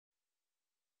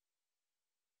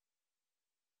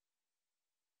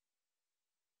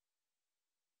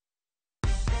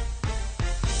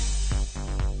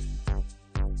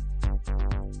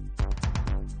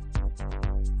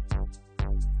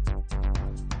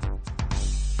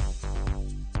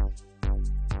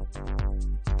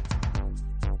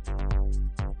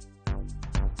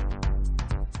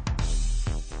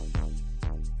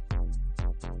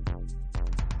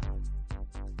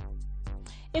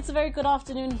It's a very good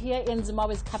afternoon here in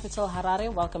Zimbabwe's capital,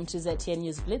 Harare. Welcome to ZTN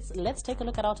News Blitz. Let's take a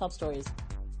look at our top stories.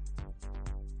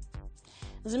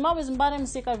 Zimbabwe's Mbare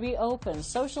Musika reopens,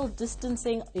 social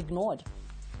distancing ignored.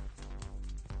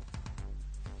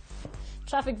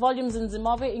 Traffic volumes in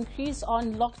Zimbabwe increase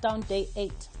on lockdown day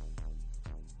 8.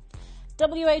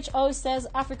 WHO says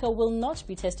Africa will not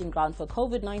be testing ground for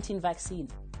COVID-19 vaccine.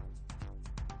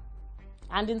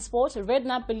 And in sport,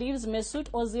 Redknapp believes Mesut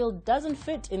Ozil doesn't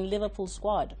fit in Liverpool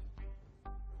squad.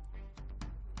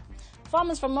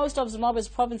 Farmers from most of Zimbabwe's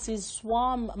provinces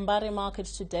swarm Mbare market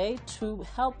today to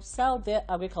help sell their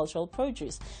agricultural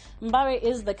produce. Mbare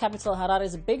is the capital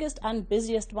Harare's biggest and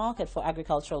busiest market for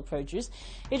agricultural produce.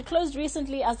 It closed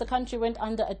recently as the country went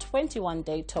under a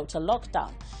 21-day total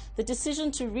lockdown. The decision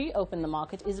to reopen the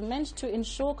market is meant to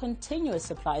ensure continuous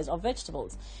supplies of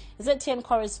vegetables. ZTN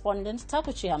correspondent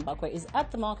Takuchi Mbakwe is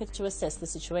at the market to assess the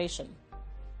situation.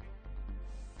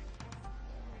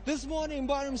 This morning,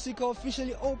 Mbare Musika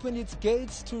officially opened its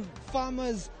gates to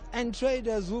farmers and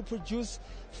traders who produce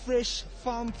fresh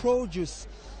farm produce.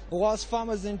 Whilst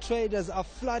farmers and traders are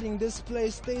flooding this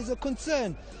place, there is a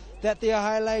concern that they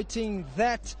are highlighting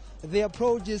that their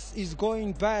produce is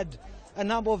going bad. A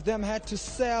number of them had to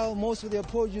sell most of their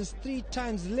produce 3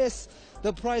 times less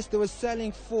the price they were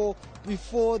selling for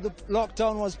before the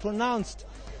lockdown was pronounced.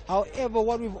 However,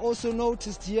 what we've also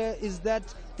noticed here is that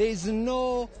there is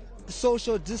no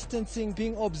social distancing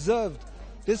being observed.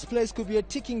 This place could be a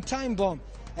ticking time bomb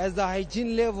as the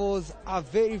hygiene levels are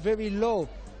very, very low.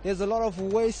 There's a lot of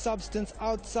waste substance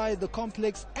outside the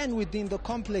complex and within the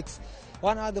complex.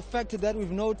 One other factor that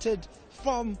we've noted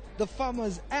from the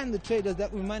farmers and the traders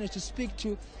that we managed to speak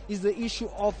to is the issue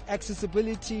of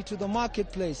accessibility to the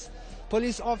marketplace.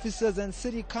 Police officers and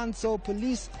city council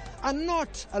police are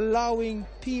not allowing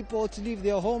people to leave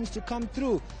their homes to come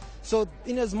through. So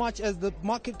in as much as the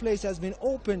marketplace has been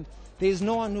opened, there is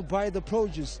no one who buy the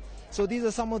produce. So these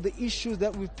are some of the issues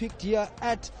that we've picked here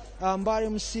at Mbare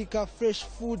Musika Fresh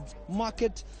Food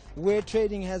Market, where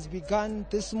trading has begun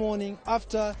this morning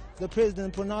after the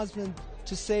president's pronouncement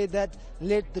to say that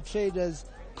let the traders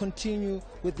continue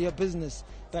with their business.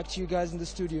 Back to you guys in the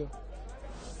studio.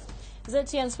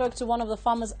 ZTN spoke to one of the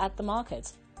farmers at the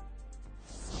market.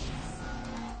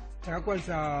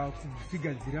 Takakwanisa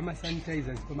kugadzira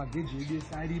masanitizers pamageji edu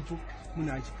ese aripo,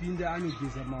 munhu achipinda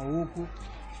anogeza maoko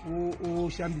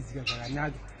oshambidzika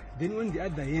zvakanaka. Then on the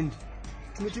other hand,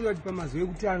 tinotaura kuti pamazuva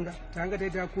ekutanga tanga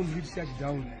taita complete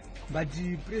shutdown, but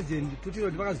president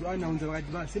totaura kuti vakazoannounce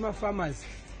vakati semafarmers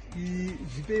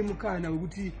zvipei mukana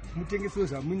wekuti mutengesewo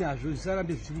zvamunazvo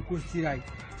zvisarambe zvichikukostirai.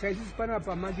 Saka isusu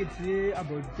panapa market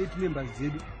about 30 members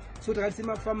dzedu. So takati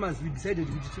semafarmers we decided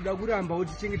kuti toda kuramba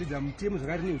tichengetedza mutemo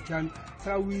zvakati neutano.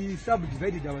 Saka we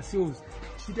subdivided ourselves.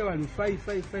 Tichiita vanhu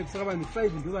 5. Saka vanhu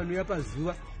 5 ndo vanouya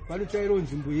pazuva vanotsvairawo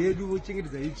nzvimbo yedu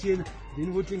vochengetedza ichena,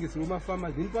 then votengesawo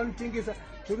mafarmers. Then panotengesa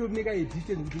totomeka a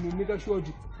distance kuti unomeka sure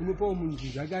kuti unopawo munhu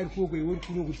zvinhu zvake ari kuoko iwe uri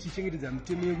kuno kuti tichengetedza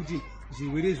mutemo yekuti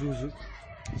zvirwere izvozvo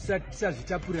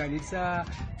tisazvitapurirane,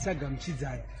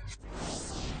 tisagamuchidzane.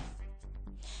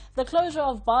 The closure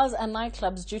of bars and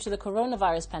nightclubs due to the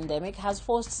coronavirus pandemic has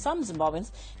forced some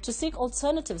Zimbabweans to seek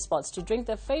alternative spots to drink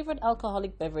their favorite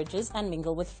alcoholic beverages and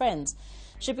mingle with friends.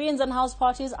 Ship-ins and house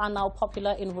parties are now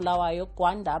popular in Bulawayo,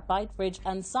 Gwanda, Beitbridge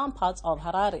and some parts of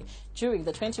Harare during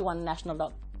the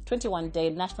 21-day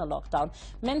national lockdown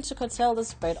meant to curtail the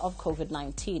spread of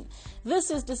COVID-19.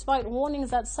 This is despite warnings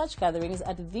that such gatherings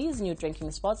at these new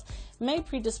drinking spots may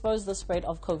predispose the spread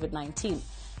of COVID-19.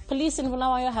 Police in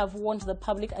Bulawayo have warned the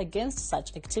public against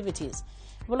such activities.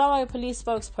 Bulawayo Police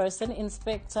spokesperson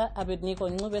Inspector Abednego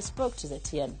Ncube spoke to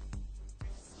ZTN.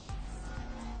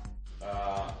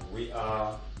 We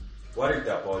are worried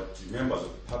about members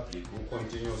of the public who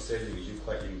continue selling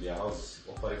liquor in their houses,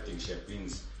 operating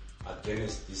shop-ins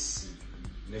against this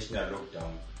national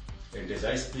lockdown. And as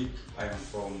I speak, I'm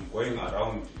from going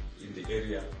around in the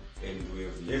area and we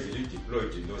have heavily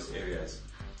deployed in those areas.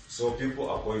 So people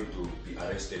are going to be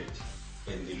arrested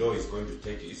and the law is going to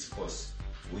take its course.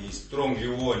 We strongly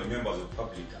warn members of the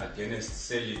public against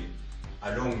selling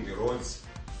along the roads,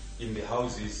 in the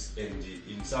houses and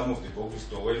in some of the bogus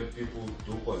stores when people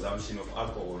do consumption of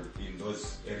alcohol in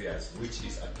those areas, which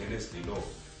is against the law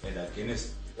and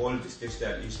against all the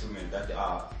statutory instruments that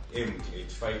are aimed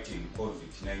at fighting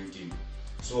COVID-19.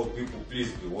 So people,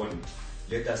 please be warned.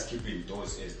 Let us keep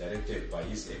indoors as directed by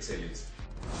His Excellency.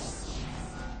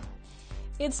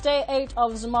 It's day 8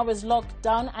 of Zimbabwe's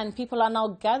lockdown and people are now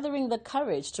gathering the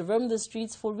courage to roam the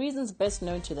streets for reasons best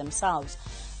known to themselves.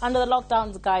 Under the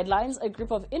lockdown's guidelines, a group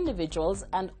of individuals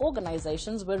and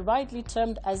organizations were rightly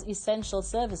termed as essential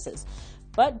services.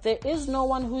 But there is no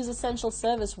one whose essential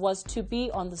service was to be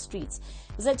on the streets.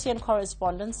 ZTN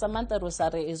correspondent Samantha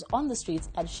Rosare is on the streets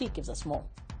and she gives us more.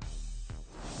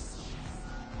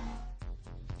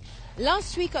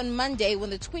 Last week on Monday, when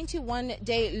the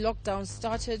 21-day lockdown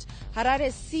started,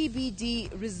 Harare's CBD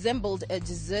resembled a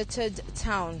deserted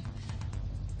town.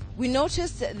 We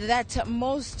noticed that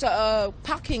most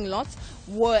parking lots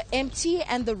were empty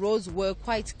and the roads were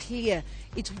quite clear.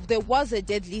 There was a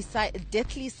deathly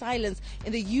silence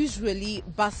in the usually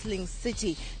bustling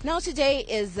city. Now today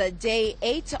is day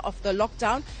 8 of the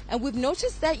lockdown, and we've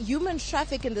noticed that human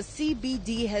traffic in the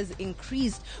CBD has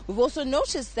increased. We've also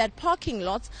noticed that parking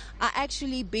lots are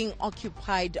actually being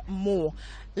occupied more.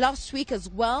 Last week as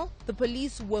well, the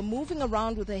police were moving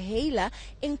around with a hailer,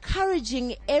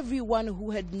 encouraging everyone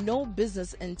who had no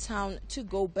business in town to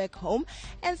go back home.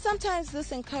 And sometimes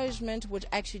this encouragement would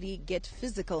actually get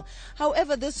physical.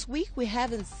 However, this week we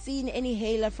haven't seen any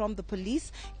hailer from the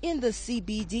police in the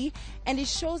CBD, and it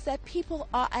shows that people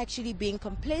are actually being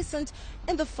complacent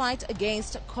in the fight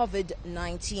against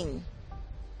COVID-19.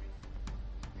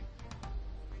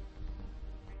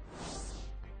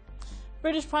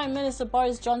 British Prime Minister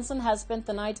Boris Johnson has spent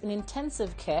the night in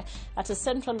intensive care at a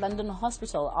central London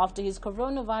hospital after his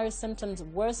coronavirus symptoms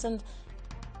worsened.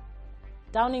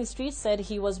 Downing Street said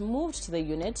he was moved to the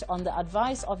unit on the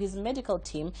advice of his medical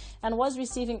team and was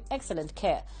receiving excellent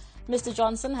care. Mr.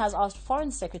 Johnson has asked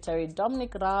Foreign Secretary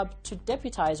Dominic Raab to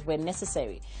deputise where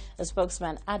necessary. A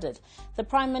spokesman added, the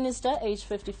Prime Minister, aged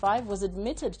 55, was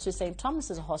admitted to St.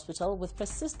 Thomas's Hospital with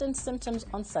persistent symptoms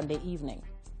on Sunday evening.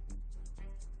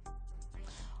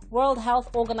 World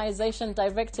Health Organization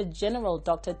Director General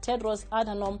Dr. Tedros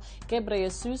Adhanom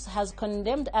Ghebreyesus has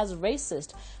condemned as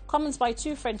racist comments by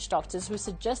 2 French doctors who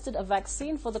suggested a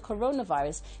vaccine for the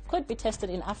coronavirus could be tested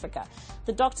in Africa.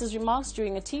 The doctors' remarks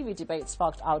during a TV debate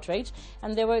sparked outrage,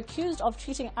 and they were accused of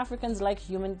treating Africans like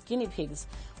human guinea pigs.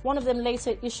 One of them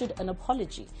later issued an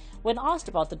apology. When asked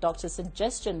about the doctor's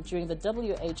suggestion during the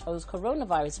WHO's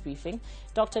coronavirus briefing,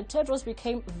 Dr. Tedros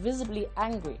became visibly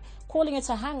angry, calling it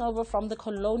a hangover from the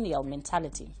colonial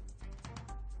mentality.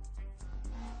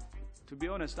 To be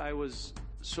honest, I was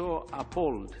so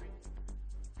appalled,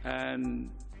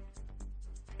 and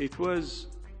it was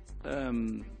a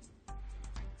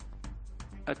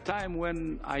time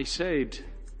when I said,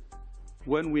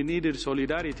 when we needed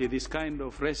solidarity, this kind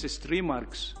of racist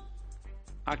remarks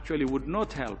actually would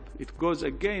not help. It goes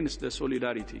against the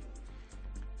solidarity.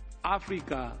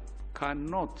 Africa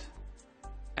cannot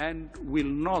and will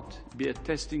not be a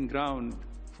testing ground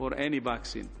for any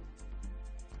vaccine.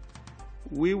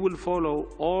 We will follow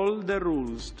all the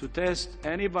rules to test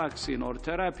any vaccine or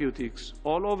therapeutics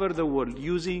all over the world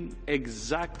using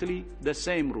exactly the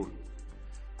same rule.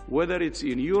 Whether it's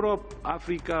in Europe,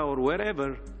 Africa, or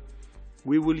wherever,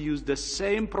 we will use the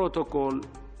same protocol,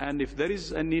 and if there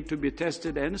is a need to be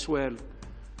tested elsewhere,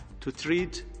 to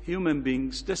treat human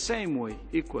beings the same way,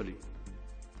 equally.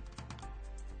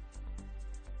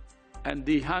 And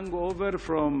the hangover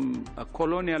from a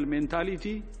colonial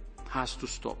mentality has to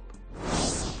stop.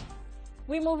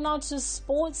 We move now to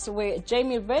sports, where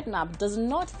Jamie Redknapp does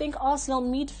not think Arsenal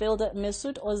midfielder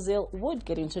Mesut Ozil would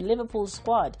get into Liverpool's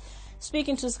squad.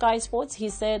 Speaking to Sky Sports, he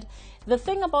said, "The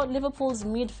thing about Liverpool's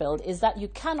midfield is that you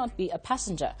cannot be a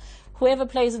passenger. Whoever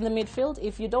plays in the midfield,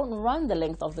 if you don't run the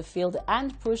length of the field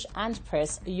and push and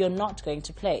press, you're not going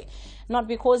to play. Not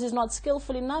because he's not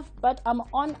skillful enough, but I'm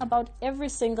on about every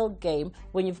single game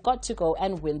when you've got to go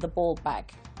and win the ball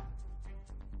back."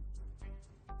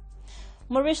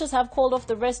 Mauritius have called off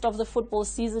the rest of the football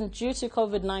season due to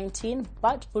COVID-19,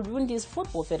 but Burundi's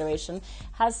Football Federation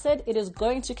has said it is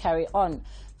going to carry on.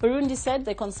 Burundi said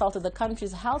they consulted the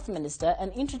country's health minister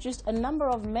and introduced a number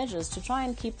of measures to try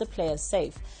and keep the players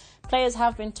safe. Players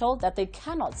have been told that they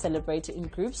cannot celebrate in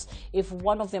groups if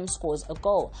one of them scores a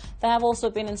goal. They have also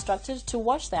been instructed to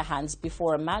wash their hands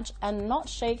before a match and not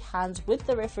shake hands with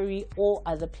the referee or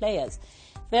other players.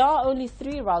 There are only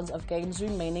 3 rounds of games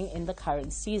remaining in the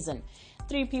current season.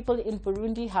 3 people in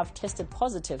Burundi have tested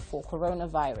positive for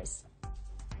coronavirus.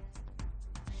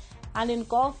 And in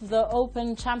golf, the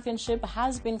Open Championship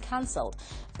has been cancelled,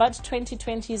 but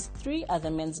 2020's 3 other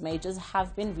men's majors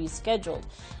have been rescheduled.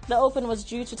 The Open was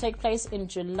due to take place in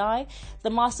July. The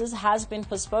Masters has been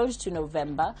postponed to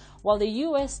November, while the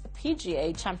US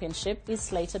PGA Championship is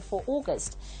slated for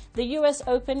August. The US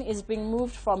Open is being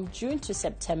moved from June to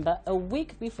September, a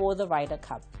week before the Ryder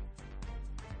Cup.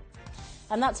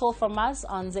 And that's all from us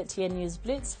on ZTN News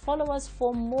Blitz. Follow us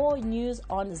for more news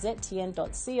on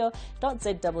ztn.co.zw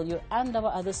and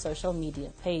our other social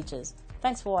media pages.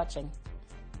 Thanks for watching.